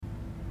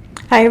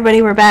Hi,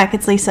 everybody. We're back.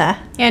 It's Lisa.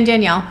 And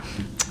Danielle.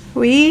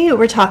 We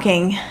were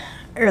talking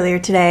earlier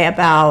today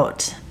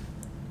about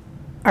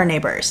our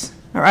neighbors,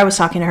 or I was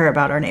talking to her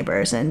about our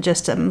neighbors and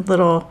just some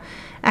little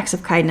acts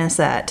of kindness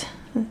that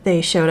they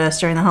showed us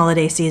during the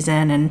holiday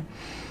season.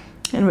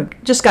 And we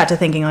just got to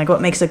thinking, like, what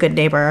makes a good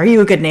neighbor? Are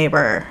you a good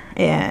neighbor?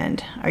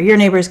 And are your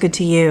neighbors good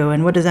to you?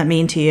 And what does that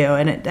mean to you?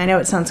 And I know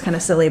it sounds kind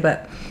of silly,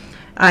 but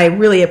I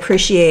really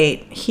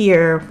appreciate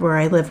here where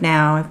I live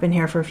now. I've been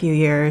here for a few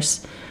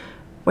years,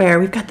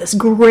 where we've got this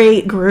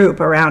great group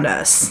around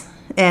us.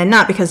 And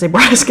not because they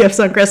brought us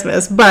gifts on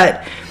Christmas,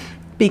 but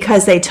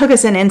because they took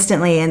us in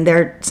instantly, and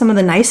they're some of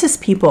the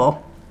nicest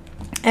people.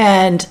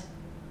 And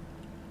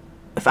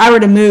if I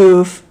were to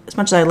move, as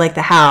much as I like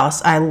the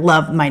house, I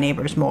love my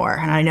neighbors more.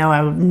 And I know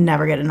I would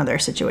never get another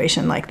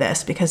situation like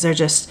this, because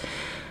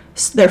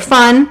they're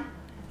fun,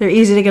 they're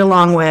easy to get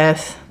along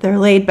with, they're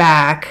laid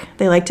back,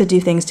 they like to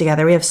do things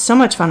together. We have so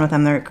much fun with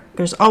them.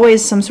 There's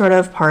always some sort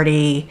of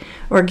party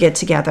or get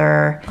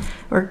together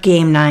or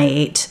game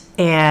night,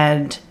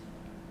 and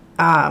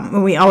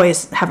we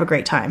always have a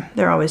great time.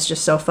 They're always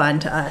just so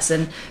fun to us.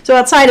 And so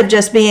outside of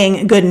just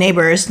being good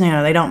neighbors,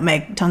 they don't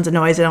make tons of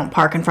noise, they don't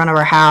park in front of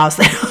our house,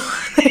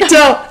 they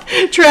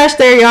don't trash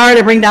their yard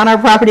or bring down our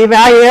property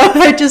value.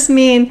 I just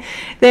mean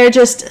they're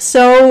just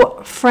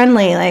so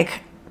friendly. Like,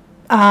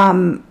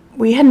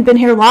 we hadn't been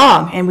here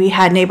long, and we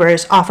had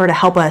neighbors offer to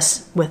help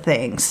us with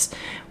things.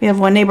 We have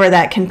one neighbor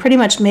that can pretty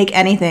much make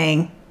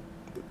anything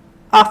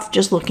off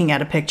just looking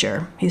at a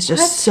picture. He's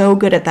just so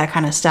good at that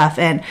kind of stuff.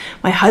 And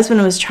my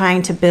husband was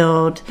trying to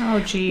build.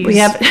 Oh, geez. We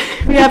have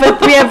a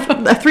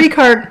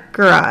 3-car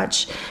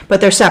garage,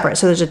 but they're separate.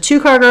 So there's a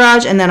 2-car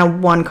garage and then a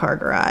 1-car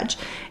garage.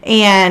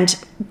 And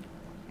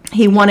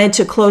he wanted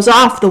to close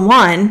off the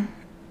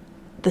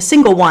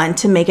single one,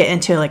 to make it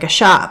into like a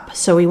shop.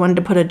 So we wanted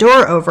to put a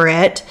door over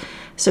it,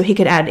 so he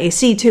could add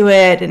AC to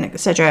it, and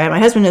etc. And my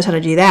husband knows how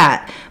to do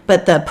that.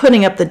 But the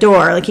putting up the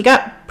door, like, he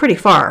got pretty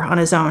far on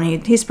his own.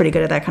 He's pretty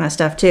good at that kind of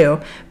stuff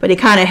too. But he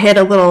kind of hit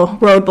a little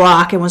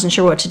roadblock and wasn't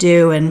sure what to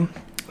do. And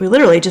we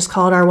literally just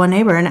called our one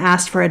neighbor and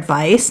asked for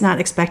advice, not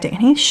expecting.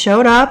 And he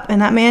showed up,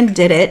 and that man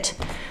did it.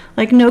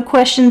 Like, no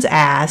questions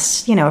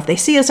asked. If they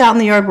see us out in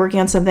the yard working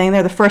on something,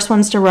 they're the first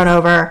ones to run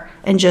over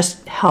and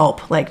just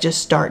help, like,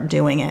 just start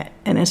doing it.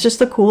 And it's just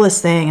the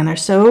coolest thing. And they're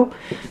so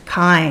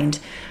kind.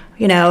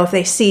 If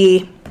they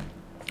see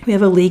we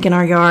have a leak in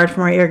our yard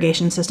from our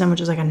irrigation system,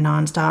 which is like a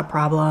nonstop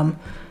problem,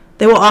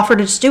 they will offer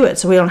to just do it,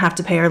 so we don't have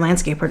to pay our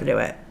landscaper to do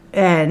it.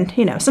 And,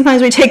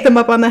 sometimes we take them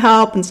up on the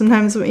help, and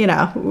sometimes, we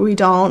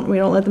don't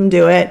let them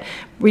do it.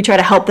 We try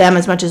to help them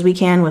as much as we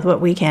can with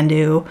what we can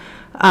do.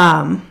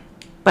 But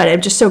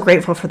I'm just so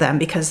grateful for them,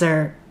 because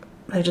they're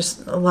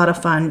just a lot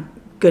of fun,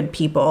 good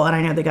people. And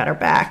I know they got our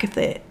back.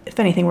 If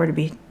anything were to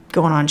be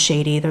going on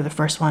shady, they're the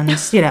first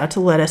ones, to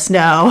let us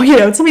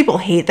know. Some people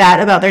hate that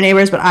about their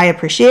neighbors, but I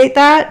appreciate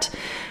that.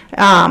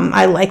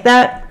 I like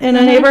that in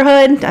a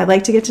neighborhood. I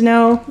like to get to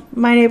know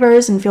my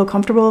neighbors and feel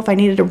comfortable. If I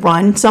needed to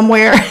run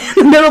somewhere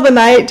in the middle of the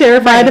night,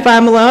 terrified if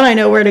I'm alone, I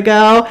know where to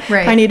go.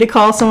 Right. If I need to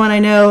call someone, I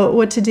know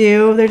what to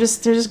do. They're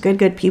just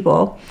good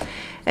people.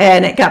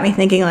 And it got me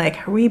thinking,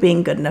 like, are we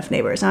being good enough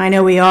neighbors? And I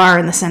know we are,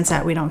 in the sense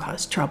that we don't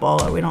cause trouble,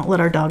 or we don't let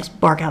our dogs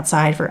bark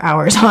outside for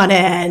hours on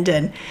end.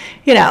 And,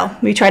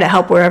 we try to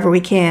help wherever we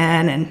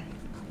can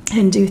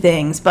and do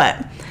things.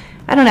 But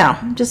I don't know,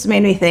 it just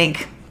made me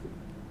think,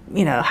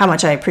 how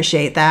much I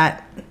appreciate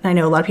that. I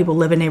know a lot of people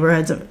live in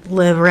neighborhoods,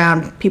 live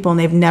around people, and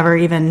they've never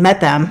even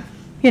met them.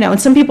 And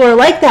some people are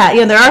like that.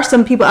 There are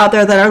some people out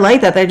there that are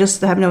like that. They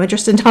just have no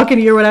interest in talking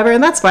to you or whatever,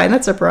 and that's fine.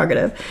 That's their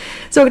prerogative.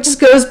 So it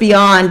just goes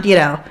beyond,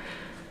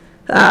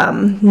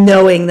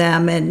 knowing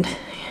them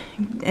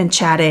and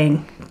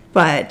chatting.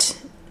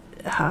 But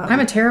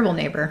I'm a terrible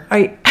neighbor. Are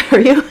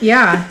you?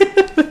 Yeah.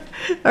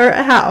 Or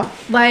how?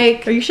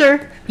 Like, are you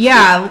sure?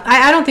 Yeah,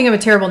 I don't think I'm a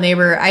terrible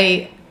neighbor.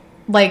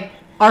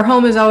 Our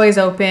home is always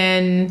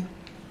open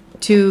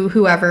to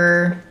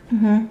whoever.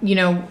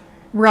 Mm-hmm.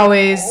 We're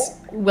always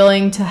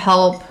willing to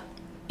help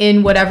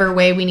in whatever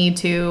way we need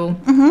to.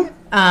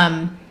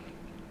 Mm-hmm.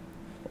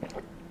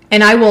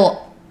 And I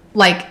will,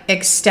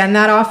 extend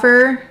that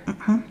offer,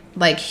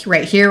 right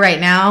here, right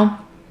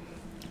now.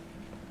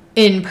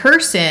 In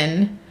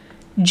person,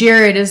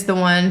 Jared is the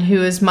one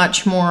who is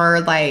much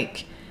more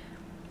like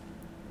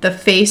the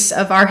face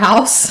of our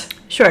house.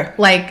 Sure.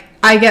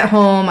 I get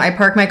home, I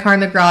park my car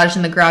in the garage,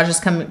 and the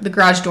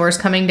garage door is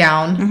coming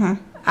down. Mm-hmm.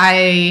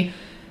 I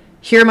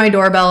hear my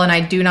doorbell, and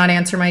I do not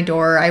answer my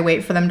door. I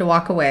wait for them to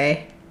walk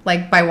away,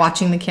 by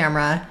watching the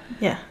camera.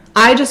 Yeah.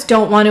 I just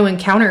don't want to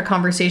encounter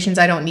conversations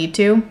I don't need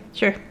to.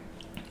 Sure.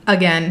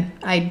 Again,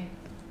 I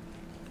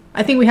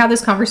think we have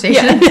this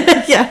conversation.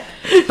 Yeah. Yeah.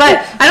 But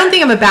I don't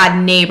think I'm a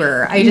bad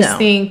neighbor. I just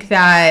think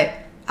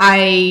that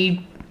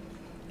I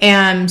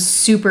am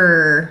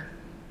super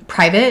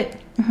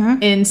private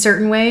in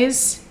certain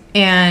ways.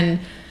 And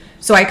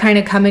so I kind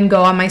of come and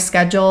go on my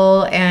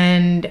schedule,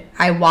 and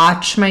I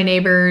watch my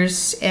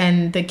neighbors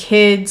and the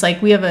kids.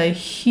 We have a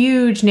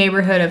huge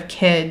neighborhood of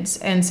kids.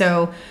 And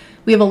so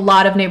we have a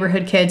lot of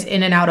neighborhood kids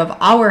in and out of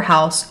our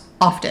house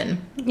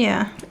often.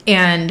 Yeah.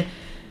 And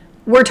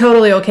we're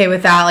totally okay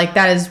with that. Like,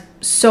 that is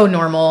so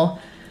normal.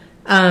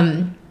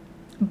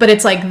 But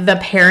it's like the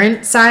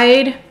parent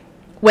side,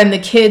 when the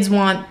kids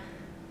want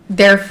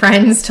their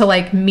friends to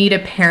like meet a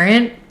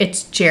parent,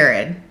 it's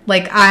Jared.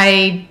 Like,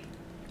 I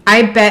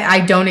bet I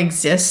don't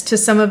exist to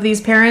some of these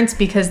parents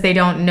because they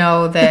don't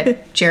know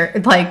that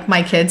Jared, like,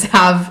 my kids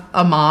have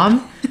a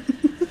mom.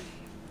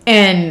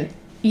 And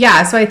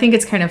yeah, so I think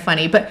it's kind of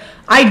funny, but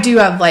I do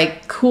have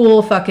like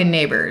cool fucking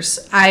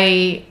neighbors.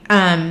 A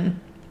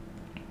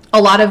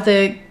lot of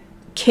the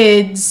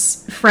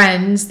kids'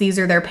 friends, these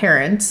are their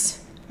parents,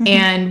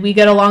 and we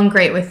get along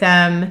great with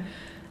them.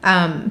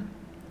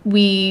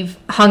 We've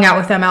hung out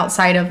with them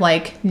outside of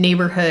like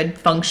neighborhood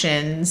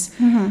functions,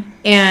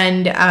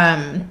 and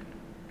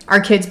our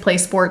kids play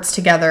sports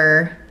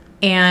together.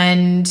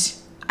 And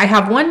I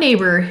have one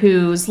neighbor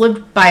who's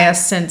lived by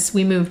us since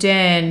we moved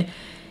in,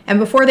 and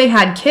before they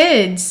had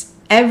kids,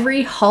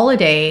 every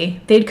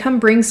holiday they'd come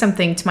bring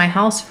something to my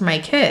house for my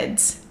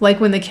kids, like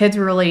when the kids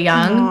were really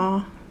young.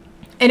 Aww.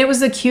 And it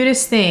was the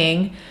cutest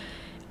thing.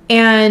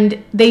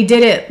 And they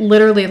did it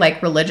literally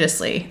like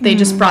religiously. They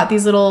just brought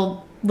these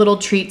little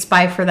treats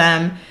by for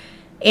them.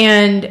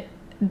 And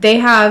they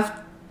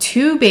have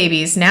 2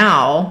 babies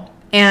now.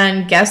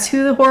 And guess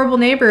who the horrible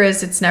neighbor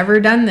is that's never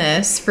done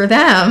this for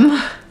them?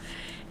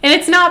 And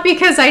it's not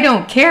because I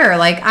don't care.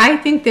 Like, I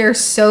think they're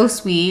so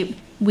sweet.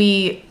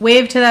 We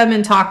wave to them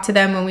and talk to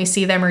them when we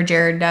see them, or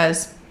Jared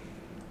does.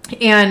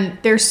 And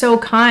they're so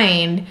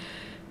kind.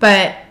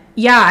 But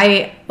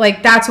yeah,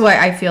 that's what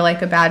I feel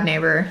like a bad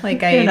neighbor.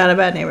 Like, You're not a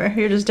bad neighbor.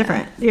 You're just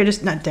different. You're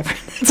just not different.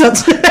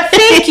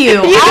 Thank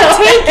you. I'll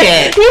take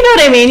it. You know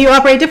what I mean? You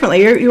operate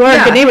differently. You are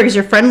a good neighbor because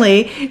you're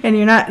friendly and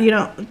you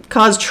don't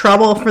cause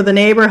trouble for the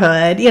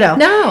neighborhood.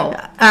 No.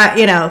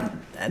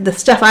 The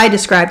stuff I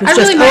described was I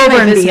just really mind over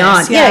my and business,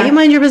 beyond. yeah. You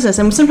mind your business.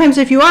 And sometimes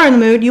if you are in the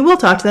mood, you will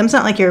talk to them. It's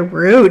not like you're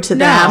rude to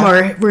them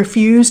or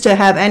refuse to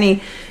have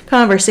any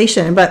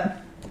conversation, but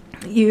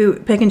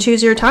you pick and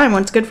choose your time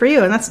when it's good for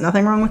you, and that's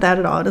nothing wrong with that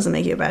at all. It doesn't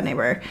make you a bad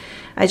neighbor.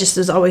 I just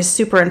was always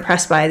super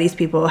impressed by these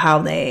people, how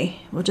they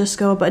will just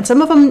go. But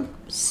some of them,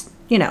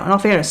 in all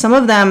fairness, some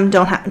of them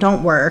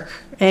don't work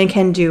and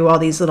can do all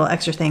these little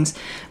extra things,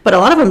 but a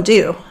lot of them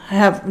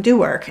do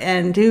work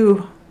and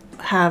do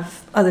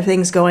have other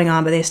things going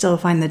on, but they still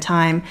find the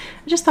time.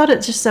 I just thought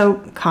it's just so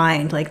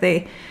kind. Like,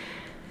 they,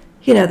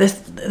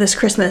 this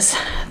Christmas,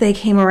 they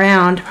came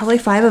around, probably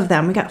 5 of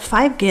them. We got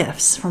 5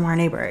 gifts from our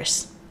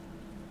neighbors.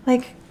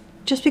 Like,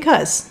 just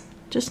because.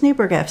 Just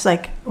neighbor gifts.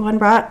 Like, one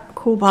brought a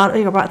cool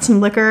bottle, brought some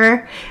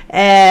liquor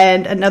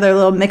and another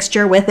little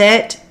mixture with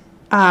it.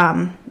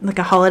 Like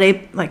a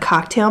holiday, like,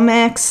 cocktail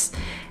mix.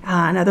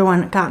 Another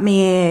one got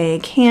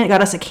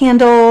us a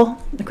candle,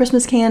 a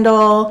Christmas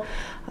candle.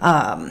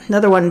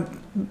 Another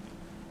one,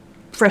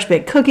 fresh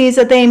baked cookies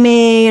that they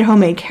made,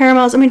 homemade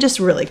caramels. I mean, just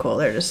really cool.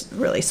 They're just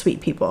really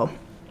sweet people.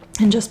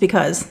 And just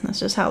because, that's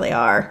just how they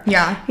are.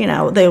 Yeah.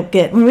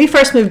 When we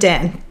first moved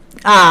in,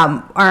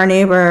 our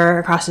neighbor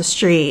across the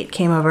street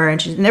came over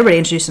and everybody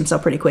introduced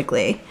himself pretty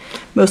quickly.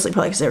 Mostly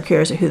probably because they were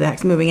curious of who the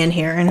heck's moving in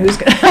here and how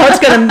it's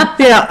going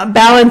to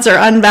balance or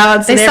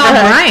unbalance. They saw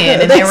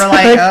Brian and they were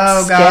like,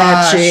 oh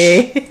gosh.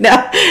 Sketchy.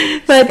 No,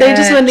 but they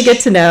just wanted to get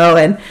to know,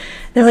 and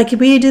they're like,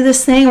 we do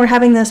this thing, we're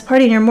having this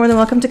party and you're more than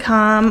welcome to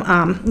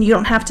come. You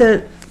don't have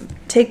to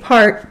take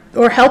part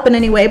or help in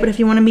any way, but if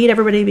you want to meet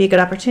everybody, it'd be a good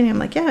opportunity. I'm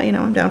like, yeah,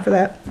 I'm down for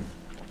that.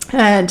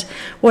 And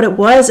what it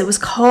was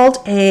called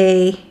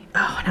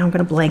now I'm going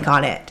to blank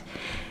on it.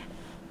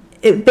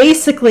 It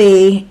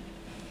basically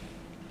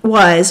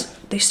was,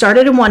 they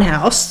started in one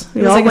house.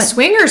 It was like a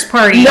swingers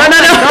party. No.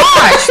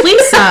 Gosh,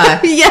 Lisa.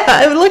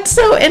 Yeah, it looked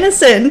so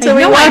innocent until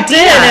we walked in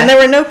and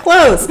there were no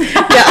clothes.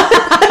 Yeah.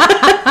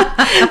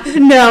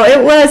 No,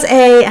 it was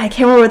I can't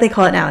remember what they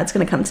call it now. It's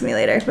going to come to me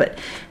later, but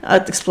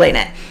I'll explain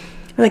it.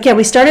 We're like,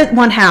 we start at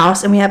one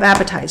house and we have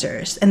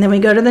appetizers. And then we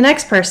go to the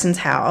next person's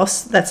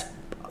house that's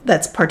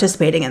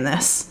participating in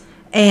this.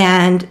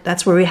 And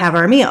that's where we have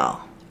our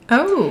meal.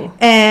 Oh.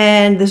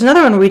 And there's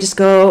another one where we just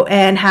go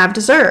and have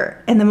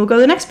dessert. And then we'll go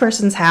to the next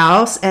person's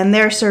house and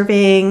they're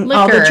serving liquor,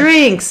 all the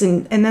drinks.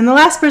 And then the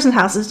last person's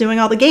house is doing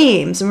all the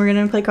games. And we're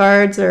going to play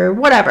cards or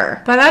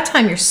whatever. By that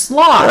time, you're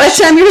sloshed.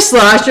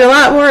 You're a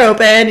lot more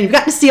open. And you've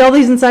got to see all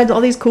these inside,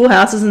 all these cool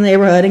houses in the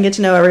neighborhood and get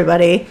to know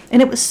everybody.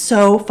 And it was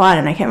so fun.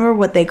 And I can't remember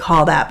what they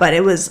call that, but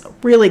it was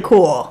really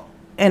cool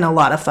and a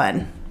lot of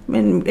fun.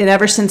 And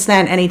ever since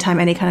then, anytime,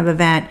 any kind of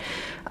event,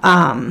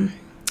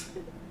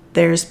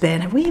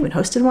 have we even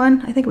hosted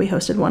one? I think we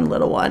hosted one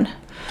little one.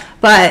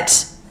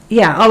 But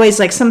yeah, always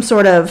like some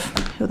sort of,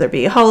 whether it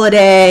be a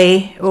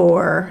holiday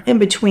or in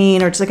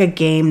between or just like a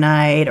game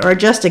night or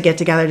just a get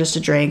together, just to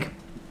drink.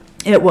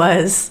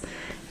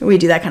 We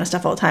do that kind of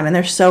stuff all the time and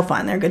they're so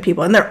fun. They're good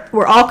people and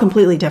we're all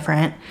completely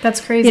different. That's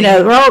crazy.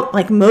 We're all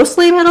like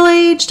mostly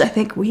middle-aged. I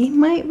think we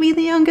might be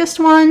the youngest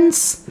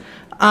ones.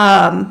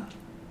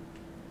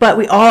 But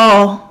we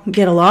all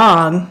get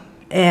along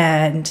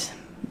and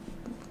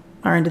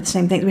are into the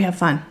same things. We have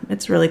fun.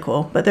 It's really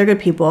cool. But they're good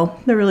people.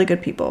 They're really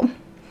good people.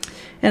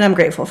 And I'm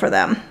grateful for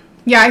them.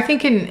 Yeah, I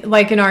think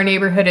in our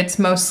neighborhood, it's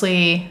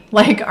mostly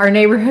like our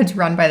neighborhood's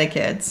run by the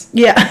kids.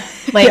 Yeah.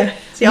 Like, yeah.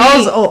 See,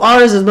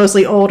 ours is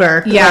mostly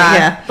older.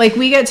 Yeah. Like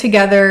we get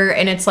together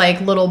and it's like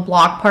little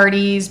block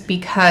parties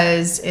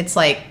because it's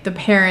like the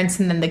parents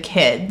and then the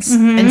kids.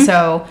 Mm-hmm. And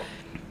so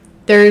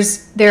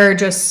there are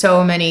just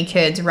so many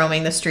kids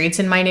roaming the streets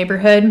in my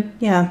neighborhood.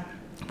 Yeah.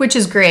 Which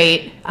is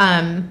great.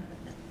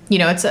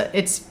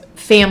 It's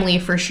family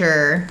for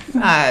sure.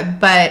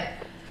 But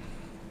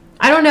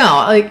I don't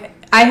know. Like,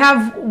 I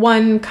have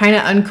one kind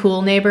of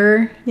uncool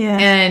neighbor. Yeah.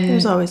 And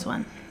there's always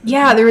one.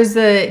 Yeah, do you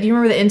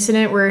remember the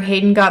incident where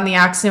Hayden got in the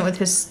accident with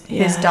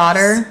his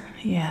daughter?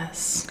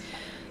 Yes.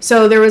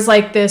 So there was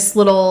like this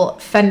little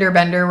fender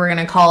bender, we're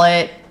going to call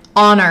it,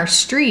 on our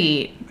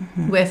street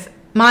with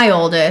my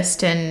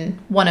oldest and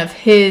one of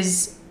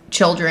his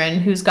children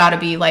who's got to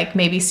be like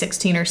maybe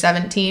 16 or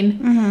 17.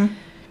 Mm-hmm.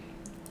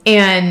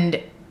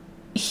 And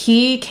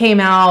he came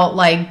out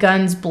like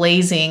guns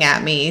blazing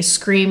at me,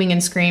 screaming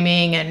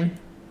and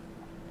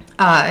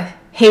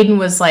Hayden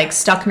was like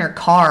stuck in her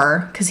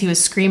car because he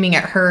was screaming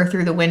at her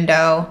through the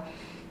window,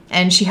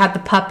 and she had the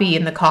puppy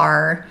in the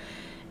car.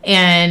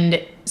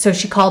 And so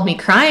she called me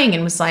crying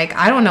and was like,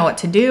 I don't know what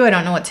to do.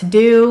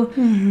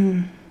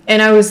 Mm-hmm.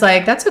 And I was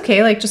like, that's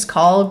okay. Like, just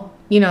call,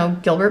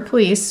 Gilbert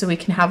police so we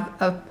can have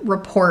a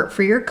report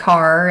for your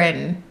car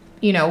and,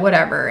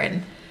 whatever.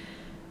 And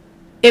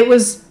it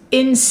was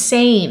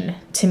insane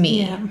to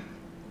me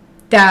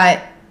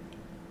that,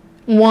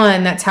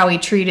 one, that's how he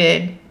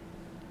treated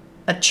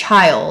a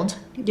child.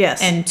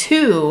 Yes. And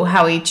two,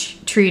 how he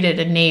treated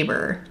a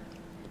neighbor.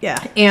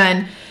 Yeah.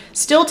 And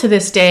still to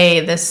this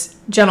day, this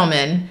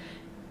gentleman,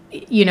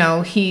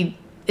 he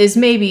is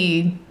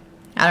maybe,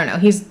 I don't know,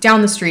 he's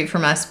down the street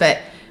from us, but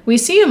we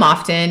see him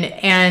often,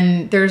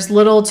 and there's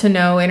little to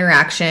no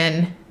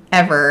interaction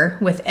ever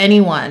with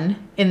anyone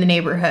in the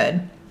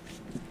neighborhood.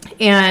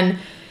 And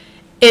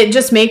it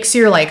just makes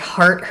your like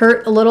heart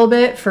hurt a little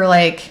bit for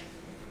like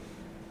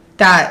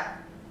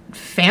that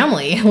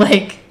family.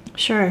 Like,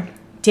 sure.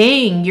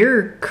 Dang,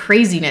 your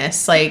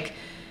craziness. Like,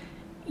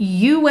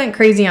 you went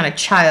crazy on a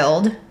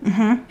child,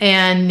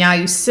 and now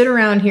you sit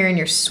around here in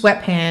your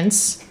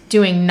sweatpants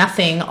doing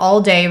nothing all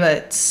day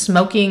but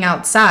smoking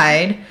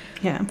outside.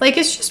 Yeah. Like,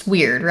 it's just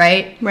weird,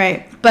 right?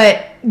 Right.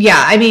 But,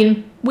 yeah, I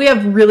mean, we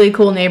have really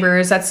cool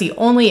neighbors. That's the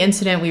only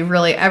incident we've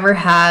really ever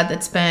had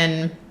that's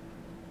been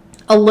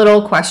a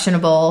little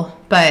questionable.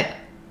 But,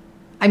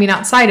 I mean,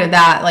 outside of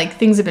that, like,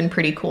 things have been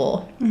pretty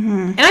cool.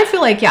 Mm-hmm. And I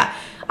feel like, yeah,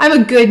 I'm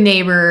a good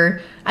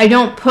neighbor. I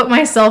don't put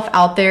myself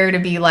out there to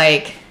be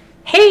like,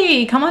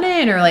 hey, come on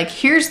in, or like,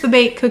 here's the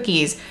baked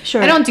cookies.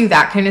 Sure. I don't do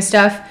that kind of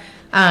stuff.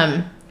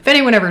 If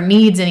anyone ever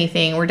needs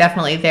anything, we're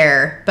definitely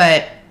there.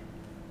 But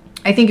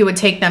I think it would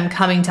take them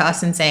coming to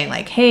us and saying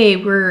like, hey,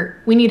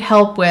 we need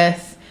help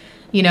with,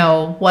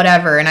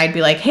 whatever. And I'd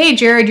be like, hey,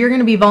 Jared, you're going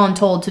to be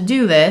voluntold to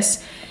do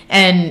this.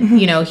 And,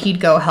 he'd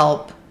go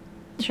help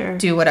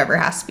do whatever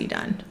has to be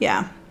done.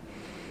 Yeah.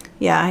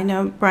 Yeah, I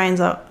know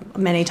Brian's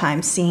many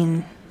times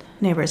seen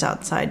neighbors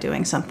outside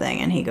doing something,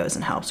 and he goes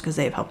and helps because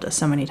they've helped us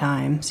so many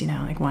times.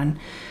 Like one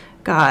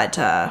got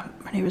our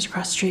neighbors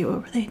across the street.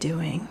 What were they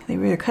doing? They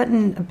were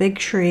cutting a big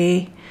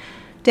tree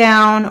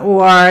down,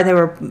 or they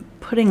were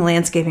putting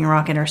landscaping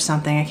rock in or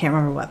something. I can't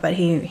remember what, but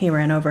he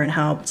ran over and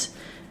helped,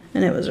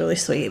 and it was really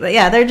sweet. But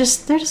yeah, they're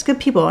just good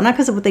people, not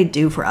because of what they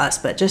do for us,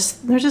 but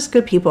they're just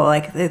good people.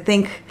 Like they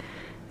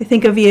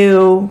think of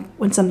you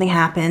when something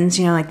happens.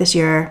 Like this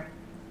year,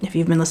 if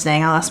you've been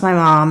listening, I lost my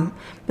mom.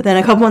 But then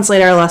a couple months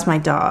later, I lost my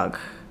dog,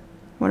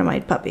 one of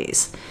my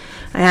puppies.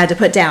 I had to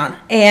put down.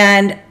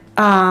 And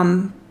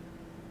on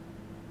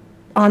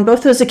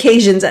both those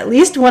occasions, at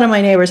least one of my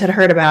neighbors had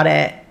heard about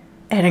it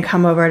and had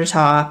come over to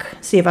talk,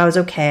 see if I was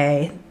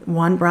okay.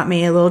 One brought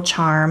me a little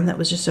charm that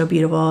was just so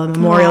beautiful, a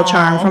memorial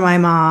charm for my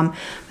mom.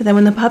 But then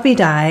when the puppy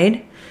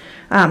died,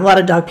 a lot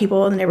of dog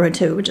people in the neighborhood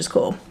too, which is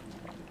cool.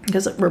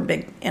 Because we're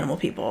big animal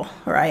people,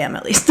 or I am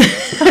at least.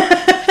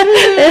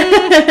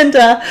 And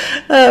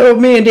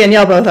me and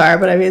Danielle both are,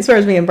 but I mean, as far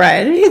as me and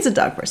Brian, he's a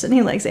dog person.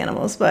 He likes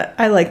animals, but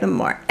I like them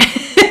more.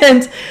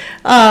 And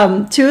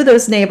two of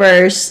those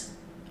neighbors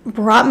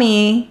brought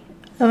me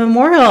a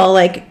memorial,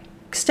 like,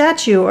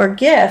 statue or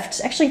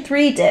gift. Actually,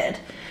 three did.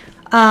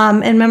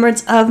 In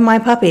remembrance of my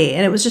puppy.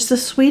 And it was just the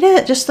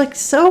sweetest, just like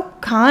so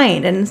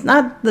kind. And it's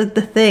not the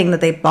thing that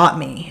they bought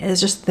me.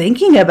 It's just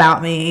thinking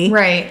about me.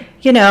 Right.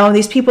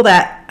 These people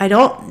that I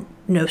don't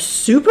know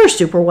super,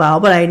 super well,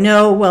 but I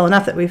know well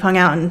enough that we've hung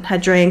out and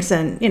had drinks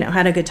and,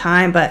 had a good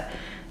time. But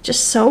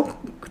just so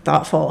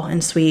thoughtful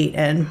and sweet.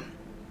 And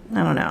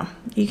I don't know.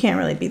 You can't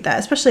really beat that.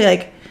 Especially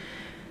like,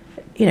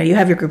 you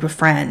have your group of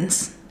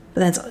friends.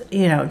 But that's,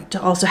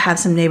 to also have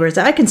some neighbors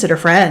that I consider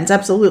friends.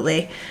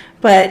 Absolutely.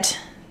 But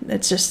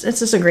it's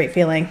just a great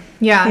feeling.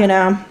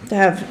 Yeah. To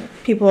have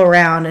people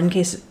around in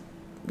case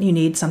you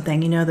need something,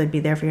 they'd be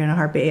there for you in a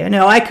heartbeat. I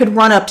know I could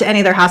run up to any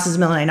of their houses in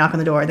the middle of the night, knock on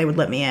the door, they would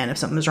let me in if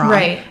something was wrong.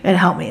 Right. And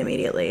help me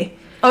immediately.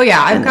 Oh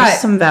yeah, I've got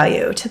some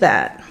value to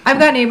that. I've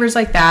got neighbors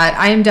like that.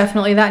 I am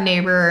definitely that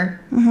neighbor.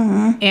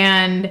 Mm-hmm.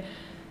 And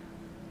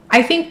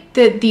I think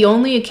that the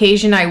only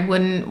occasion I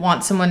wouldn't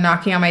want someone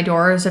knocking on my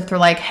door is if they're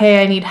like,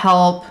 hey, I need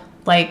help.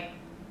 Like,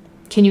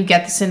 can you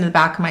get this into the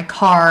back of my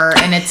car?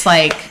 And it's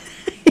like,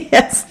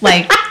 yes,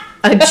 like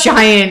a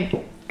giant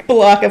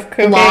block of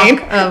cocaine.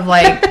 Block of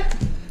like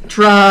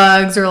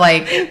drugs or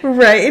like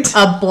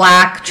a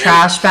black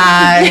trash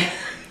bag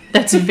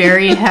that's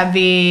very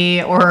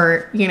heavy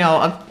or, you know,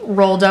 a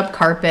rolled up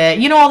carpet.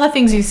 You know, all the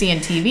things you see in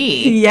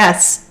TV.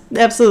 Yes.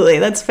 Absolutely,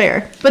 that's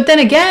fair. But then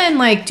again,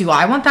 like, do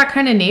I want that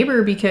kind of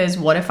neighbor? Because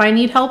what if I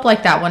need help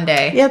like that one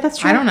day? Yeah, that's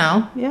true. I don't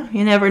know. Yeah,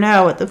 you never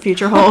know what the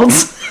future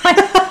holds.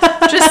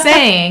 Just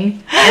saying.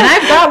 And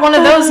I've got one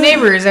of those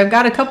neighbors. I've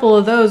got a couple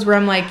of those where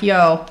I'm like,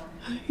 yo,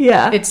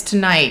 yeah, it's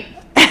tonight.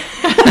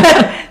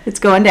 It's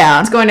going down.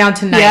 It's going down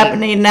tonight. Yep, I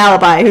need an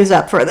alibi. Who's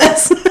up for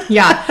this?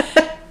 Yeah.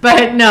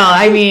 But no,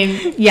 I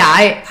mean,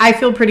 yeah, I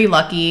feel pretty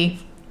lucky.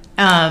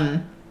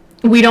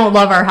 We don't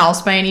love our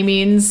house by any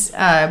means,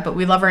 but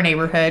we love our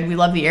neighborhood. We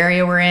love the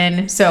area we're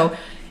in. So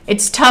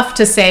it's tough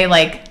to say,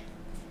 like,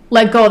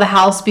 let go of the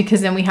house because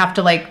then we have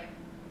to, like,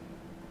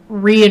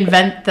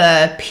 reinvent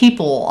the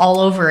people all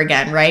over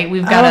again, right?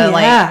 We've got to,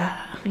 like,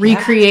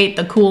 recreate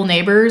the cool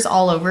neighbors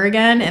all over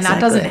again, and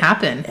that doesn't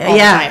happen all the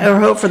time. Or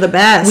hope for the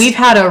best. We've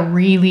had a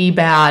really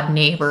bad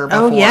neighbor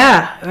before. Oh,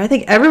 yeah. I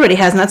think everybody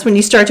has, and that's when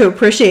you start to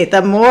appreciate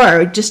them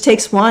more. It just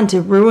takes one to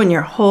ruin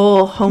your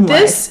whole home life.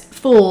 This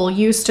fool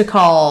used to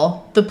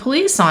call the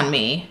police on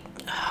me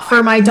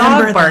for my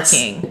dog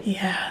barking. This.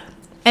 Yeah.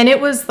 And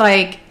it was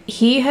like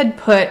he had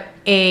put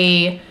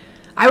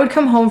I would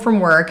come home from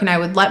work and I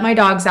would let my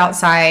dogs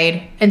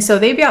outside. And so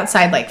they'd be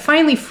outside like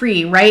finally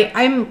free, right?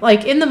 I'm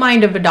like in the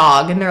mind of a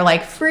dog and they're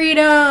like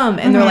freedom.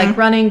 And they're like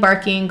running,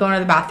 barking, going to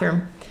the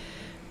bathroom.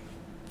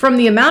 From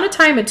the amount of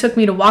time it took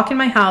me to walk in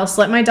my house,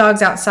 let my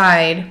dogs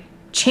outside,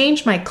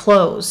 change my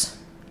clothes,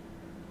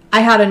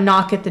 I had a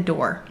knock at the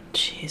door.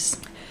 Jeez.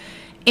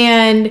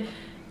 And,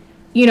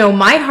 you know,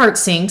 my heart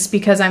sinks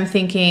because I'm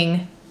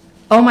thinking,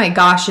 oh my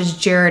gosh, is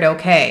Jared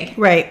okay?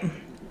 Right.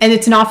 And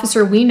it's an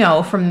officer we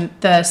know from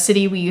the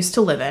city we used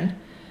to live in.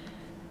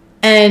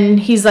 And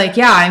he's like,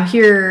 yeah, I'm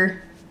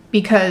here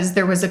because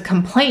there was a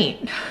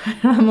complaint.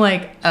 I'm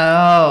like,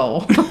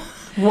 oh.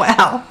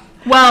 Wow.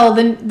 Well,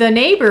 the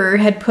neighbor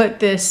had put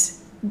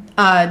this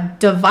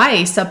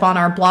device up on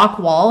our block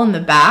wall in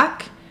the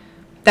back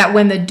that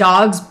when the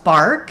dogs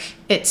bark,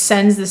 it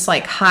sends this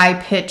like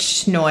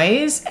high-pitched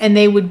noise, and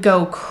they would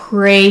go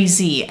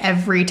crazy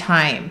every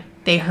time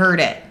they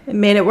heard it. It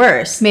made it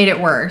worse. Made it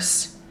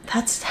worse.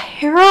 That's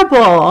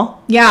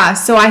terrible. Yeah,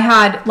 so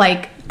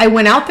I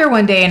went out there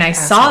one day and I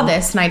saw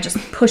this and I just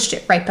pushed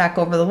it right back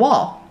over the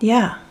wall.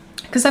 Yeah.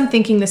 Because I'm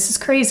thinking this is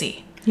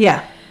crazy.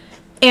 Yeah.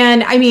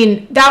 And I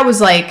mean, that was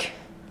like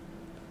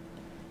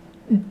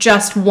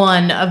just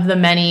one of the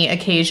many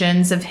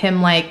occasions of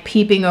him like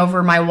peeping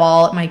over my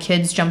wall at my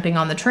kids jumping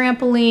on the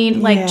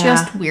trampoline, like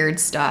just weird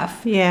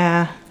stuff.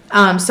 Yeah.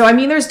 So I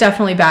mean, there's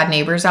definitely bad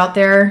neighbors out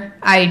there.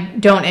 I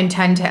don't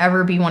intend to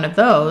ever be one of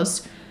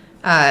those.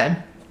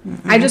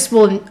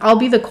 I'll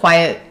be the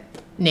quiet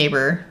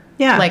neighbor.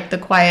 Yeah. Like the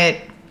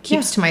quiet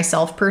keeps to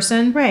myself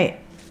person. Right.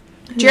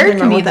 Jared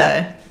can be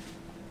the,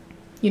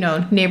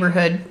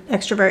 neighborhood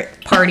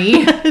extrovert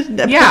party.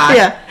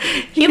 Yeah.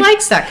 He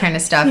likes that kind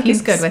of stuff.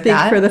 He's good with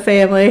that. For the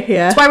family.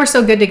 Yeah. That's why we're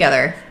so good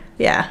together.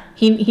 Yeah.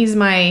 He's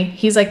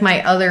like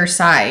my other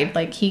side.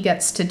 Like he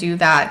gets to do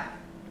that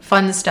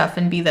fun stuff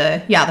and be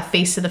the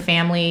face of the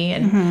family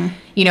and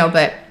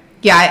but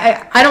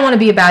yeah, I don't want to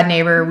be a bad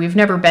neighbor. We've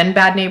never been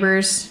bad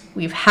neighbors.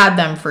 We've had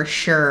them for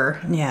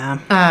sure. Yeah.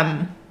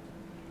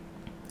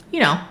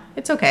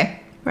 It's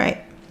okay.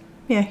 Right.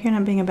 Yeah, you're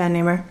not being a bad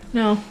neighbor.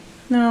 No.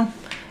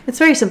 It's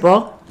very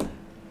simple.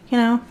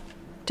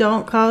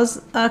 Don't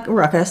cause a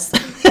ruckus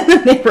in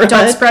the neighborhood.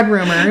 Don't spread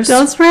rumors.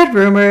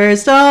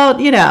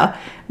 Don't,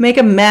 make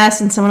a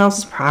mess in someone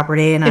else's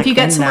property. And if you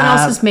get someone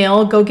else's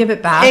mail, go give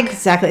it back.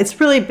 Exactly. It's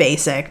really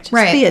basic. Just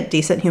right. be a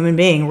decent human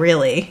being,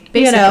 really.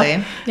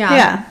 Basically.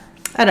 Yeah.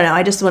 I don't know.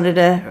 I just wanted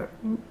to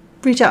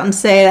reach out and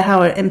say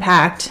how it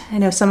impact. I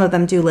know some of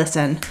them do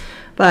listen,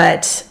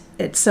 but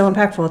it's so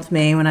impactful to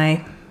me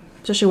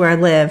especially where I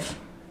live,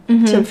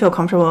 to feel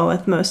comfortable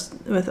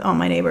with all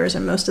my neighbors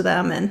and most of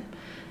them, and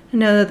I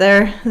know that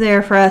they're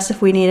there for us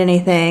if we need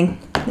anything.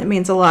 It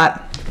means a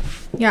lot.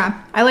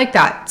 Yeah, I like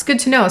that. It's good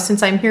to know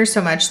since I'm here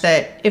so much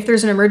that if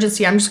there's an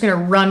emergency, I'm just going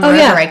to run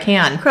wherever I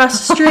can.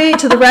 Across the street,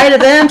 to the right of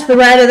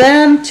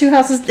them, 2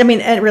 houses. I mean,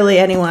 really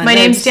anyone. My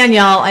name's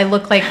Danielle. I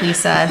look like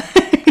Lisa.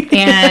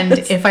 And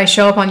if I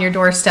show up on your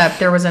doorstep,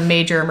 there was a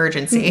major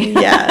emergency.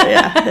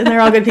 Yeah. And they're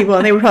all good people.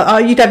 And they would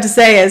all you'd have to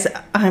say is,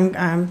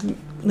 I'm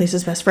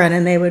Lisa's best friend.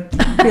 And they would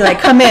be like,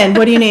 come in.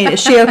 What do you need? Is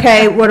she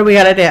okay? What do we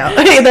got to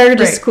do? They're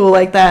just cool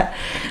like that.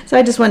 So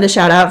I just wanted to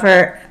shout out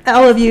for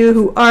all of you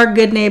who are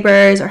good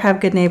neighbors or have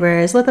good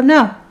neighbors. Let them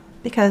know,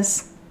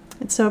 because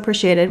it's so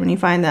appreciated when you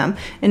find them.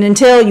 And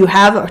until you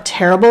have a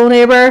terrible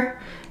neighbor,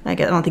 I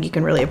don't think you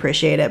can really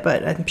appreciate it,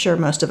 but I'm sure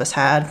most of us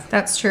had.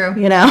 That's true.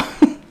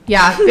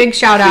 Yeah, big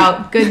shout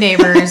out, good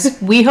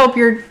neighbors. We hope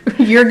you're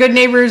good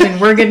neighbors, and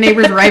we're good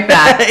neighbors right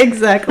back.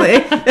 Exactly.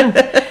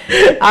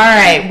 All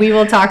right. We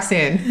will talk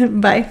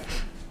soon. Bye.